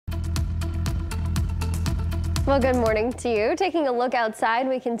Well, good morning to you. Taking a look outside,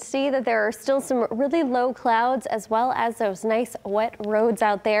 we can see that there are still some really low clouds as well as those nice wet roads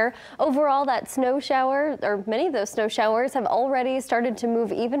out there. Overall, that snow shower, or many of those snow showers, have already started to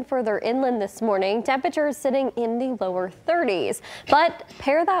move even further inland this morning. Temperatures sitting in the lower 30s. But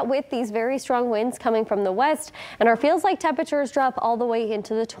pair that with these very strong winds coming from the west, and our feels like temperatures drop all the way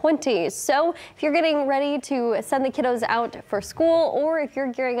into the 20s. So if you're getting ready to send the kiddos out for school, or if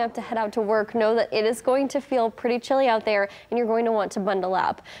you're gearing up to head out to work, know that it is going to feel pretty chilly out there and you're going to want to bundle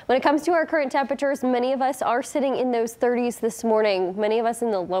up. When it comes to our current temperatures, many of us are sitting in those 30s this morning. Many of us in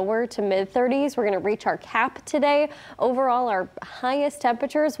the lower to mid 30s. We're going to reach our cap today. Overall, our highest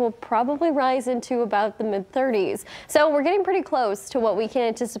temperatures will probably rise into about the mid 30s. So we're getting pretty close to what we can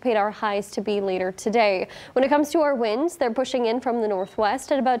anticipate our highs to be later today. When it comes to our winds, they're pushing in from the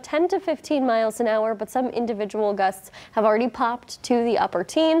northwest at about 10 to 15 miles an hour, but some individual gusts have already popped to the upper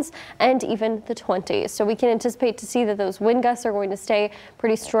teens and even the 20s. So we can anticipate to see that those wind gusts are going to stay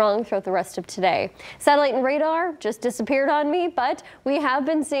pretty strong throughout the rest of today. Satellite and radar just disappeared on me, but we have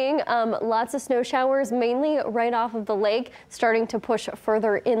been seeing lots of snow showers, mainly right off of the lake, starting to push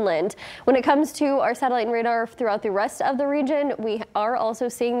further inland. When it comes to our satellite and radar throughout the rest of the region, we are also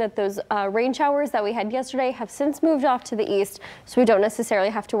seeing that those rain showers that we had yesterday have since moved off to the east, so we don't necessarily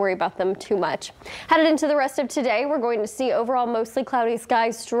have to worry about them too much. Headed into the rest of today, we're going to see overall mostly cloudy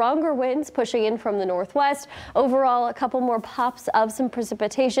skies, stronger winds pushing in from the northwest. Overall, a couple more pops of some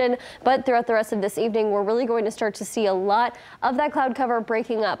precipitation, but throughout the rest of this evening, we're really going to start to see a lot of that cloud cover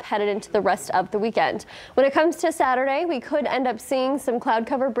breaking up headed into the rest of the weekend. When it comes to Saturday, we could end up seeing some cloud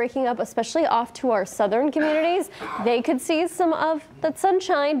cover breaking up, especially off to our southern communities. They could see some of that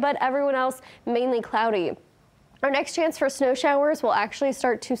sunshine, but everyone else mainly cloudy. Our next chance for snow showers will actually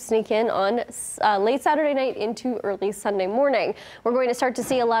start to sneak in on late Saturday night into early Sunday morning. We're going to start to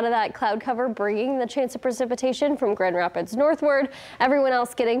see a lot of that cloud cover bringing the chance of precipitation from Grand Rapids northward. Everyone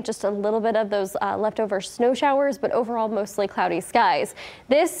else getting just a little bit of those leftover snow showers, but overall mostly cloudy skies.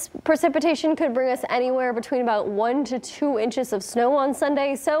 This precipitation could bring us anywhere between about 1 to 2 inches of snow on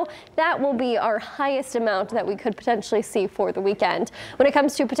Sunday, so that will be our highest amount that we could potentially see for the weekend. When it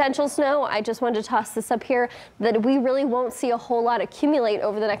comes to potential snow, I just wanted to toss this up here that we really won't see a whole lot accumulate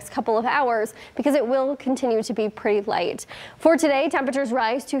over the next couple of hours because it will continue to be pretty light. For today, temperatures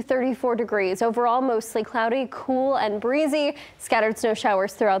rise to 34 degrees. Overall, mostly cloudy, cool and breezy. Scattered snow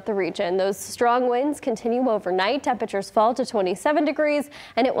showers throughout the region. Those strong winds continue overnight. Temperatures fall to 27 degrees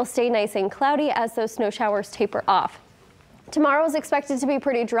and it will stay nice and cloudy as those snow showers taper off. Tomorrow is expected to be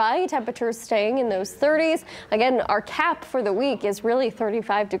pretty dry, temperatures staying in those 30s. Again, our cap for the week is really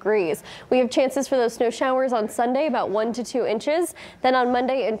 35 degrees. We have chances for those snow showers on Sunday, about 1 to 2 inches. Then on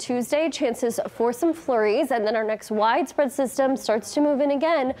Monday and Tuesday, chances for some flurries. And then our next widespread system starts to move in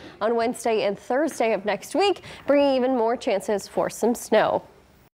again on Wednesday and Thursday of next week, bringing even more chances for some snow.